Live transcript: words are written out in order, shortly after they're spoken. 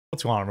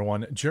What's going on,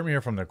 everyone? Jeremy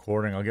here from the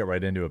Recording. I'll get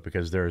right into it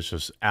because there's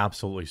just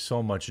absolutely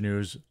so much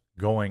news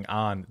going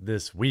on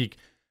this week.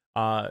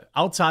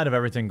 Outside of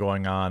everything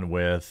going on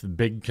with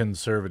big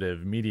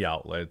conservative media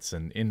outlets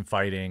and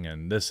infighting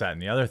and this, that,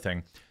 and the other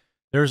thing,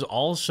 there's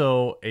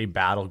also a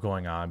battle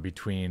going on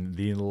between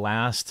the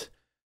last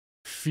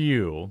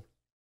few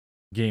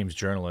games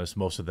journalists,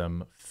 most of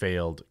them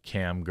failed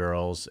cam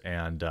girls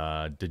and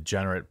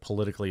degenerate,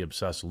 politically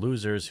obsessed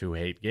losers who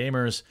hate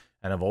gamers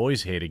and have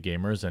always hated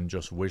gamers and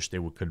just wish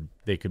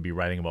they could be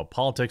writing about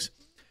politics.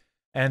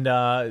 And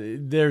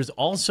there's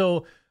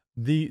also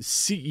the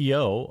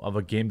CEO of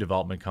a game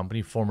development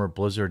company, former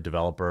Blizzard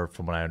developer,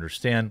 from what I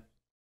understand,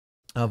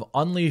 of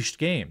Unleashed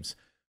Games,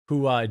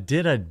 who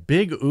did a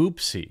big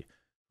oopsie,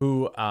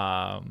 who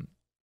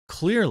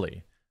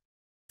clearly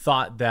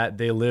thought that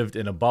they lived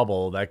in a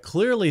bubble, that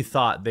clearly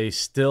thought they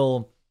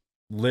still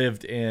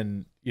lived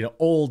in,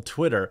 old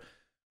Twitter,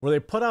 where they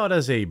put out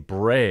as a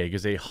brag,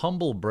 as a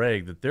humble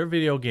brag, that their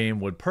video game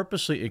would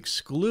purposely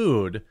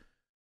exclude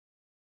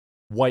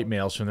white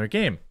males from their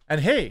game.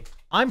 And hey,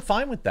 I'm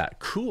fine with that.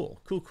 Cool.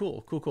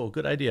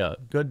 Good idea.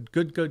 Good.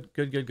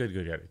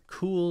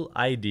 Cool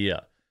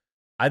idea.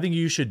 I think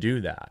you should do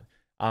that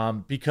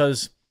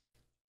because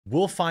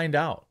we'll find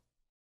out.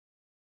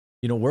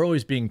 We're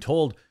always being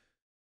told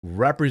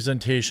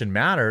representation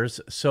matters,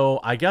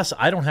 so I guess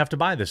I don't have to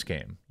buy this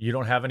game. You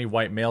don't have any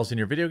white males in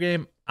your video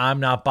game.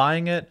 I'm not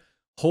buying it.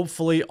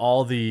 Hopefully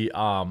all the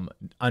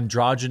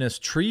androgynous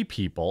tree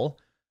people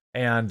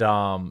and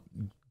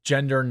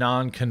gender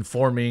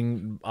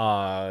non-conforming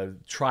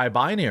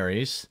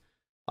tri-binaries,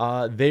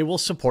 they will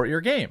support your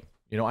game.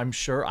 I'm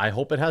sure, I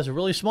hope it has a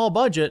really small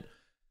budget,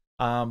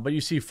 but you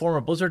see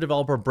former Blizzard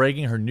developer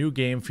bragging her new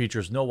game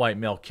features no white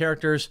male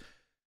characters.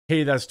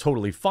 Hey, that's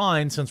totally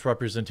fine since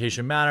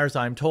representation matters,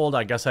 I'm told.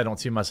 I guess I don't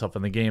see myself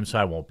in the game, so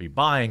I won't be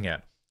buying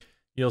it.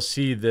 You'll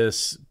see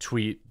this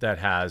tweet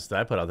that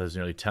I put out, there's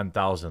nearly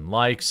 10,000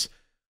 likes,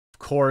 of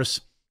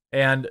course.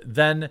 And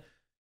then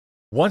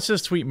once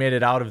this tweet made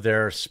it out of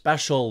their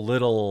special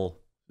little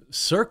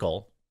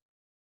circle,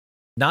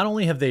 not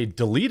only have they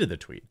deleted the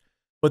tweet,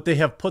 but they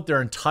have put their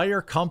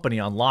entire company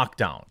on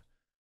lockdown.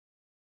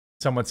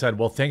 Someone said,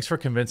 well, thanks for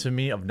convincing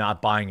me of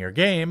not buying your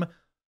game.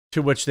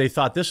 To which they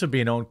thought this would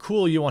be known.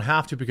 Cool, you won't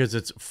have to because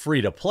it's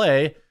free to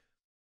play.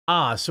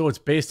 So it's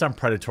based on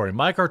predatory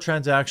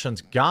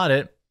microtransactions. Got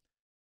it.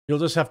 You'll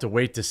just have to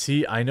wait to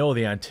see. I know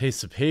the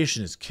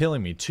anticipation is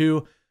killing me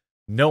too.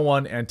 No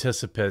one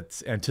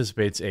anticipates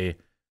a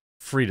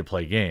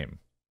free-to-play game.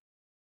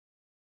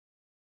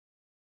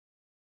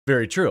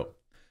 Very true.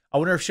 I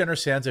wonder if she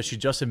understands that she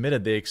just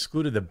admitted they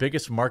excluded the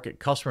biggest market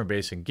customer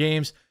base in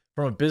games.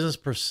 From a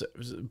business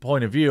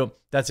point of view,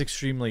 that's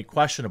extremely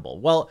questionable.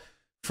 Well,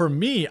 for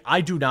me,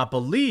 I do not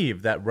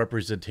believe that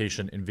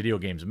representation in video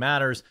games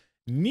matters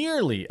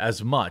nearly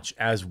as much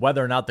as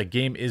whether or not the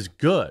game is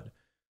good.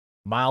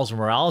 Miles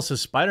Morales'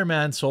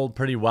 Spider-Man sold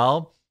pretty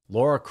well.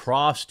 Lara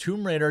Croft's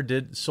Tomb Raider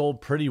sold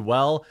pretty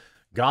well.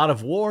 God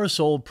of War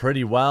sold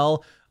pretty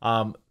well.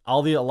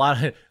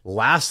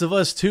 Last of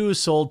Us 2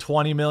 sold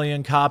 20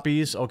 million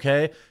copies.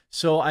 Okay,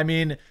 so I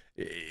mean,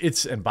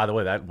 and by the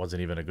way, that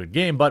wasn't even a good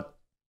game, but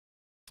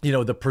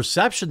the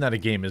perception that a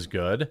game is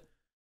good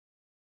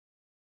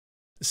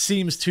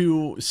seems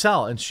to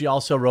sell. And she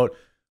also wrote,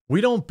 we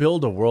don't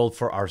build a world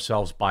for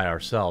ourselves by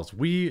ourselves.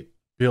 We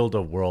build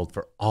a world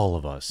for all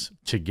of us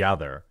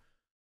together.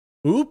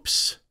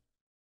 Oops.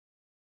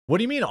 What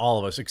do you mean all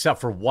of us?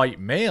 Except for white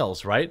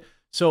males, right?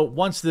 So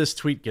once this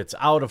tweet gets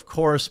out, of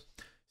course,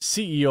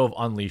 CEO of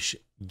Unleashed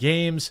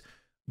Games,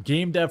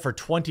 game dev for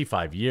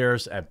 25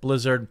 years at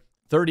Blizzard,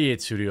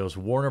 38 studios,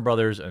 Warner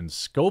Brothers, and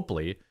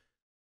Scopely,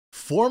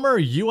 former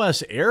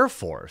U.S. Air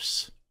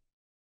Force,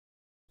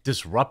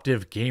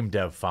 disruptive game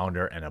dev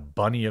founder, and a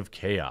bunny of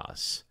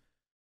chaos.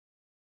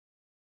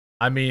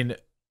 I mean,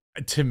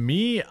 to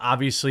me,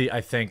 obviously,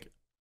 I think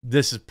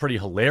this is pretty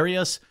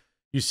hilarious.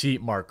 You see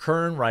Mark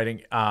Kern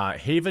writing,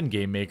 Haven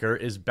Game Maker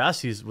is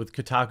besties with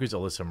Kotaku's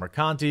Alyssa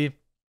Mercanti.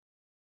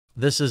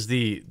 This is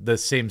the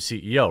same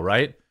CEO,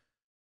 right?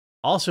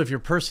 Also, if you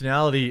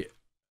personally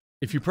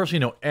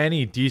know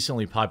any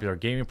decently popular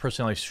gaming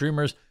personality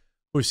streamers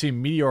who've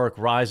seen meteoric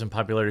rise in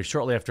popularity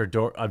shortly after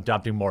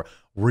adopting more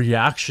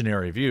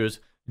reactionary views,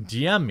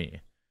 DM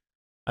me.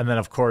 And then,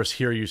 of course,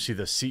 here you see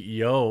the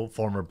CEO,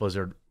 former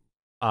Blizzard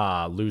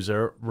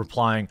loser,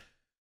 replying,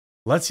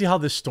 let's see how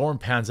this storm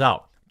pans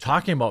out.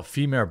 Talking about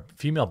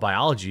female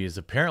biology is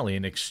apparently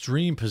an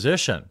extreme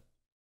position.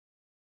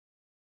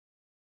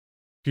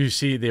 You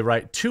see, they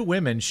write, two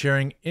women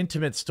sharing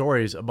intimate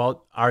stories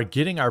about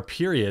getting our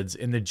periods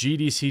in the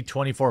GDC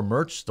 24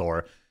 merch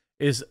store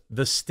is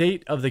the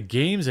state of the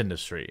games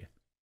industry.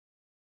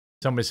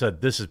 Somebody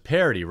said, this is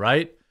parody,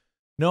 right?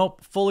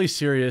 Nope, fully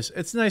serious.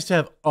 It's nice to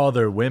have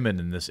other women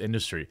in this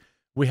industry.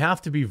 We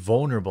have to be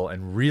vulnerable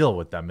and real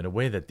with them in a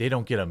way that they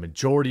don't get a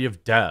majority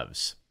of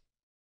devs.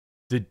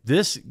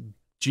 This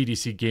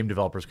GDC Game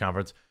Developers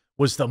Conference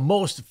was the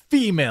most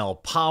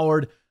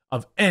female-powered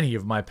of any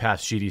of my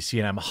past GDC,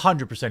 and I'm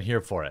 100%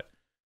 here for it.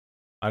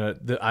 I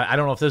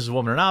don't know if this is a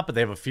woman or not, but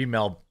they have a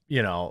female,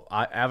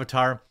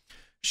 avatar.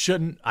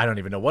 I don't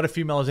even know what a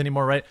female is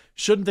anymore, right?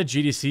 Shouldn't the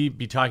GDC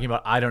be talking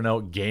about, I don't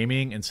know,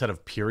 gaming instead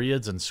of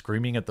periods and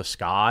screaming at the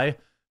sky?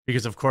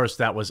 Because, of course,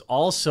 that was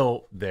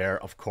also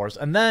there, of course.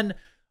 And then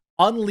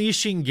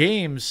Unleashing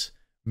Games,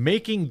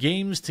 making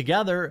games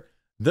together,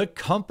 the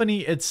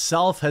company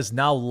itself has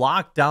now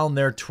locked down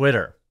their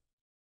Twitter.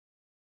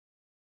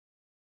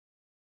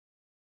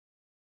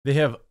 They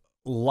have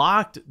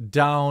locked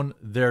down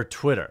their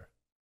Twitter.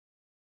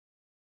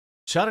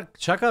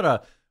 Check out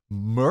a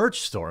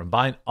merch store and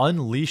buy an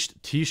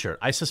Unleashed t-shirt.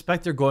 I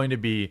suspect they're going to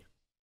be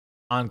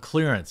on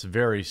clearance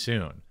very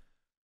soon.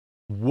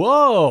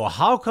 Whoa,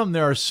 how come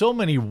there are so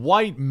many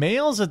white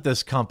males at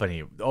this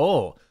company?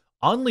 Oh,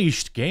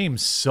 Unleashed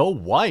Games, so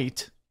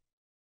white.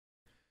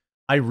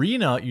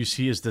 Irina, you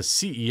see, is the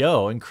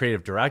CEO and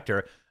creative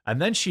director,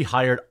 and then she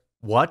hired,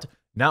 what?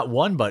 Not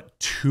one, but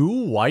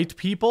 2 white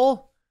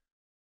people?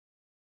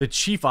 The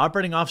chief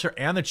operating officer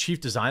and the chief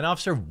design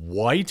officer,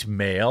 white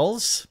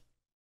males?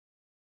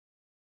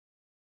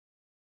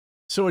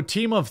 So a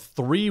team of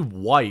 3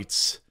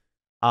 whites,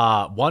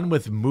 one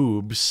with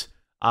moobs,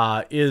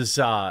 is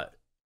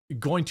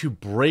going to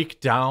break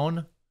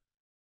down.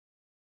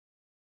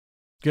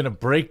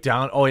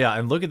 Oh yeah,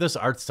 and look at this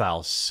art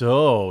style,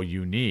 so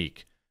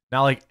unique.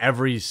 Not like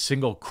every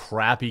single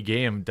crappy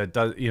game that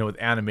does, with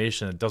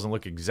animation, it doesn't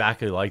look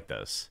exactly like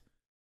this.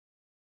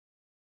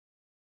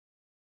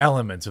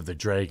 Elements of the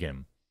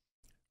dragon: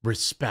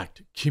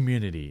 respect,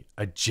 community,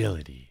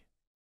 agility.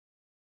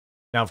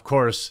 Now, of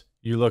course,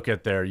 you look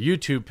at their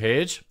YouTube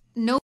page.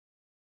 Nope.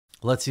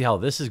 Let's see how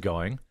this is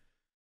going.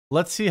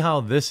 Let's see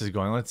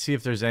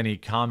if there's any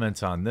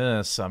comments on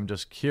this. I'm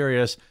just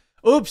curious.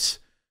 Oops.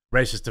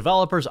 Racist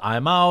developers,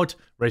 I'm out.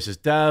 Racist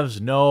devs,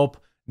 nope.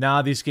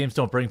 Nah, these games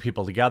don't bring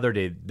people together.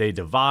 They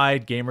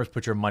divide. Gamers,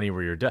 put your money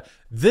where you're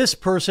This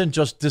person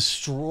just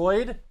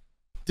destroyed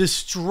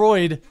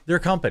their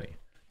company.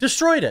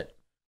 Destroyed it.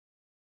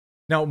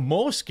 Now,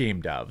 most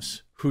game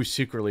devs who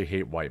secretly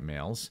hate white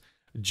males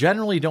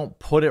generally don't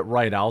put it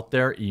right out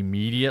there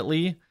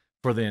immediately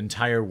for the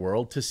entire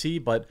world to see,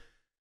 but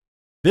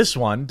this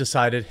one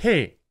decided,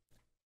 hey,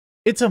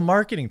 it's a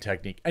marketing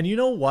technique. And you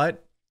know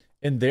what?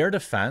 In their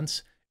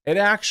defense, it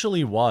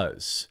actually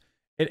was.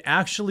 It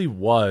actually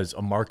was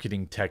a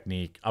marketing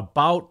technique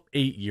about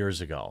 8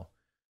 years ago.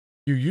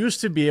 You used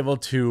to be able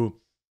to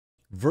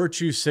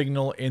virtue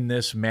signal in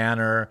this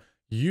manner.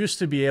 You used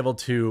to be able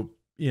to,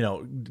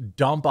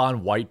 dump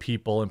on white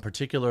people and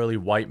particularly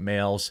white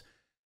males.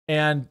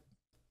 And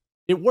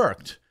it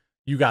worked.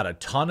 You got a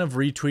ton of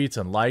retweets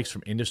and likes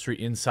from industry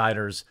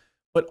insiders.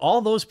 But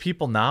all those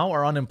people now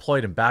are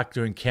unemployed and back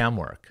doing cam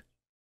work.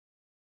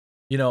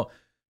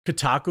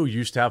 Kotaku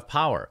used to have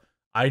power.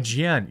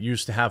 IGN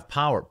used to have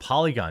power.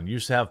 Polygon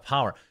used to have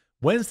power.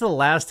 When's the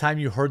last time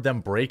you heard them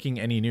breaking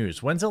any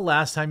news? When's the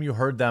last time you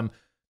heard them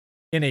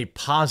in a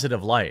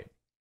positive light?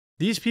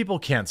 These people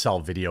can't sell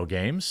video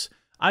games.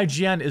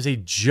 IGN is a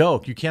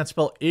joke. You can't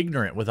spell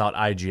ignorant without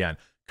IGN.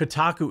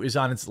 Kotaku is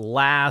on its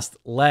last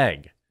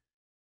leg.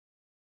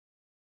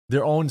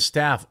 Their own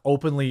staff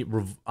openly,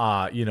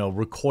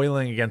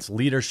 recoiling against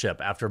leadership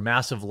after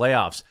massive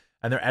layoffs,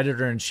 and their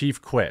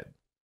editor-in-chief quit.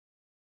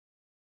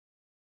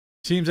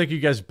 Seems like you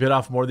guys bit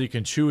off more than you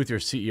can chew with your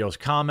CEO's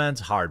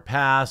comments. Hard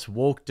pass,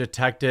 woke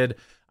detected.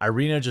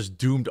 Irina just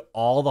doomed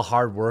all the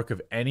hard work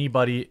of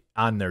anybody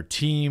on their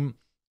team.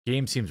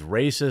 Game seems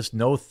racist.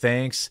 No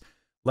thanks.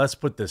 Let's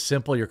put this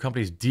simple. Your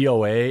company's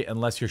DOA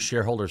unless your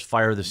shareholders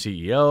fire the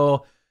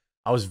CEO.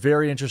 I was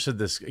very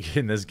interested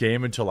in this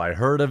game until I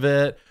heard of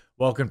it.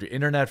 Welcome to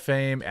internet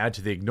fame. Add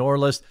to the ignore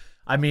list.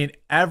 I mean,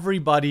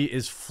 everybody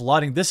is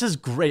flooding. This is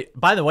great.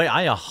 By the way,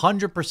 I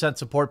 100%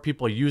 support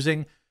people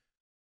using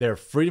their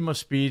freedom of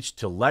speech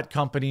to let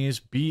companies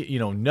be,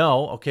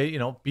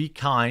 be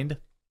kind,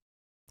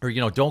 or,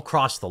 don't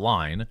cross the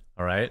line.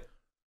 All right.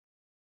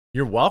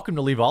 You're welcome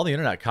to leave all the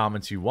internet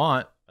comments you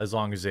want as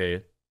long as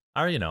they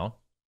are,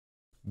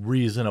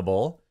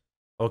 reasonable.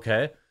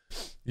 Okay.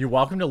 You're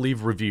welcome to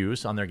leave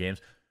reviews on their games.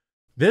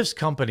 This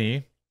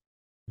company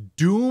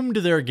doomed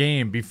their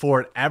game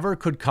before it ever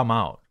could come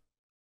out.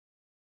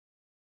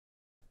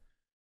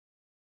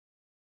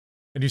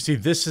 And you see,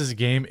 this is a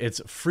game.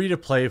 It's free to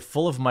play,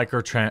 full of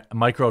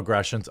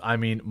microaggressions. I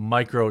mean,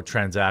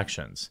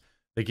 microtransactions.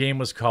 The game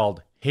was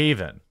called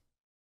Haven.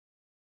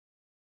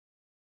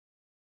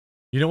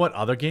 You know what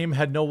other game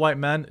had no white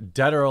men?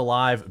 Dead or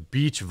Alive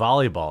Beach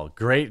Volleyball.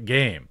 Great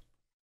game.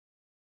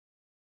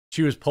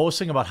 She was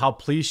posting about how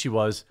pleased she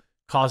was,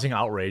 causing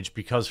outrage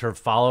because her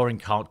following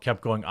count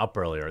kept going up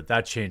earlier.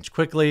 That changed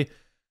quickly.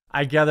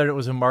 I gathered it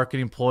was a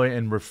marketing ploy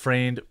and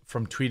refrained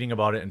from tweeting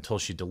about it until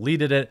she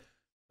deleted it.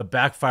 The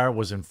backfire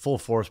was in full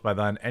force by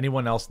then.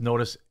 Anyone else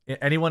notice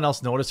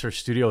her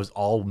studio is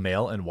all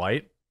male and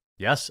white?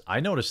 Yes, I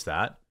noticed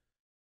that.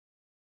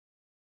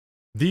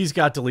 These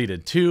got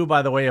deleted too,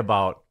 by the way,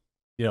 about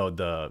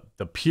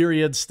the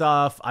period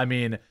stuff. I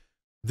mean,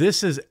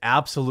 this is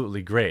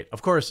absolutely great.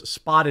 Of course,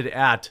 spotted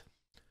at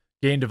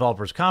Game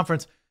Developers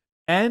Conference,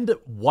 and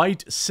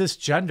white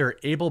cisgender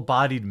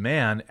able-bodied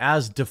man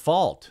as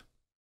default.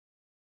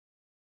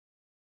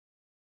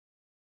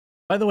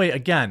 By the way,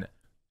 again,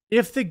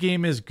 if the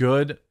game is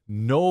good,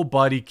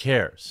 nobody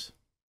cares.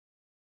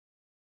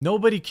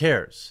 Nobody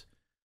cares.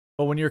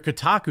 But when you're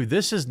Kotaku,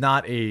 this is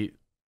not a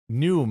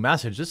new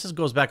message. This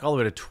goes back all the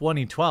way to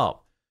 2012.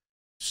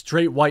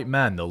 Straight white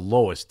men, the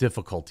lowest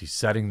difficulty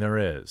setting there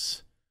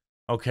is.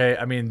 Okay,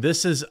 I mean,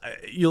 this is,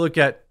 you look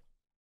at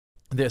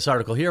this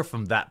article here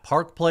from That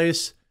Park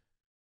Place.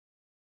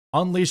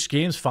 Unleashed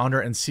Games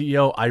founder and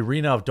CEO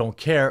Irina of Don't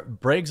Care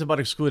brags about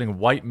excluding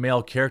white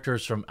male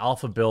characters from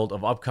alpha build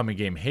of upcoming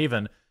game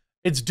Haven.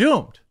 It's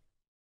doomed.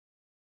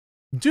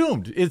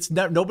 Doomed.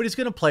 Nobody's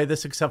going to play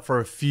this except for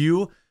a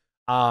few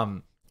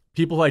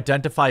people who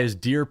identify as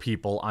deer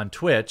people on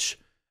Twitch,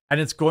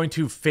 and it's going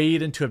to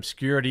fade into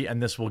obscurity,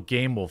 and this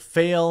game will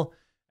fail,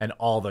 and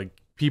all the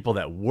people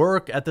that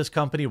work at this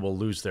company will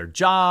lose their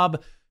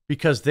job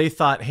because they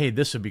thought, hey,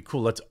 this would be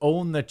cool. Let's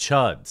own the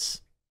chuds.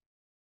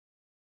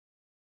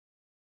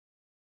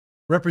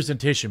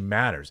 Representation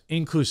matters.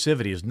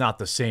 Inclusivity is not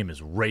the same as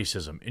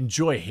racism.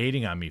 Enjoy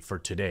hating on me for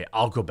today.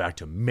 I'll go back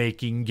to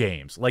making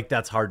games. Like,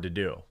 that's hard to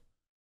do.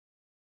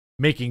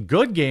 Making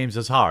good games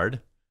is hard.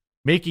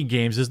 Making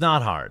games is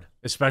not hard,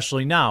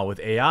 especially now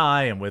with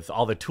AI and with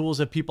all the tools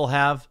that people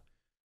have.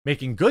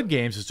 Making good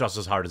games is just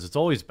as hard as it's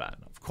always been.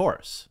 Of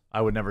course,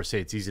 I would never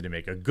say it's easy to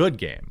make a good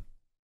game.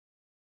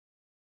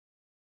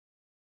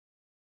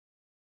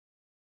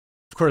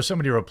 Of course,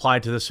 somebody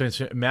replied to this.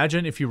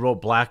 Imagine if you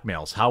wrote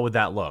blackmails. How would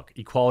that look?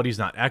 Equality is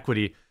not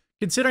equity.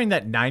 Considering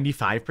that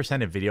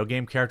 95% of video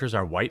game characters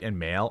are white and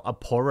male, a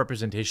poor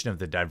representation of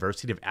the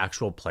diversity of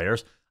actual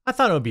players, I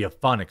thought it would be a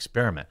fun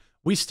experiment.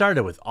 We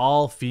started with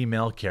all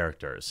female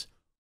characters.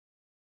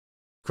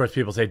 Of course,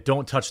 people say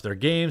don't touch their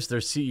games. Their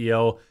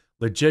CEO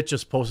legit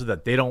just posted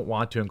that they don't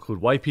want to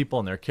include white people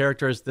in their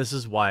characters. This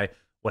is why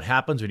what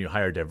happens when you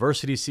hire a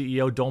diversity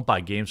CEO. Don't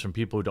buy games from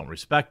people who don't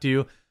respect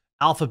you.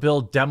 Alpha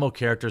build, demo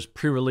characters,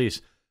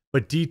 pre-release,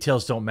 but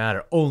details don't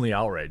matter, only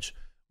outrage.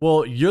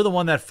 Well, you're the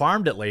one that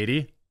farmed it,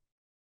 lady.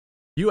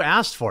 You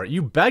asked for it.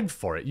 You begged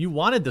for it. You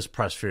wanted this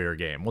press for your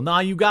game. Well,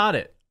 now you got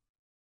it.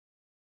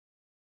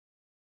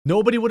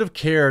 Nobody would have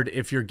cared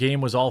if your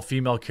game was all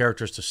female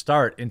characters to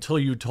start until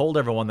you told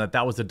everyone that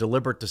that was a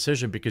deliberate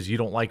decision because you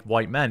don't like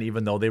white men,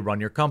 even though they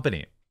run your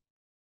company.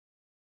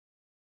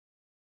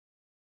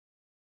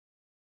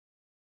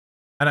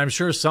 And I'm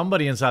sure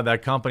somebody inside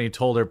that company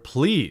told her,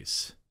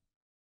 please,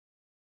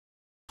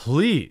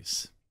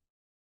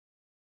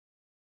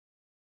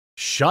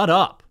 shut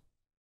up.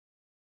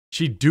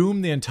 She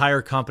doomed the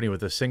entire company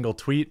with a single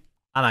tweet,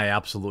 and I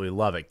absolutely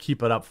love it.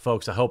 Keep it up,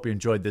 folks. I hope you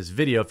enjoyed this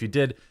video. If you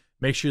did,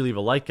 make sure you leave a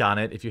like on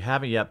it. If you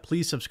haven't yet,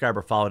 please subscribe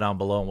or follow down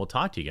below, and we'll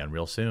talk to you again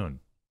real soon.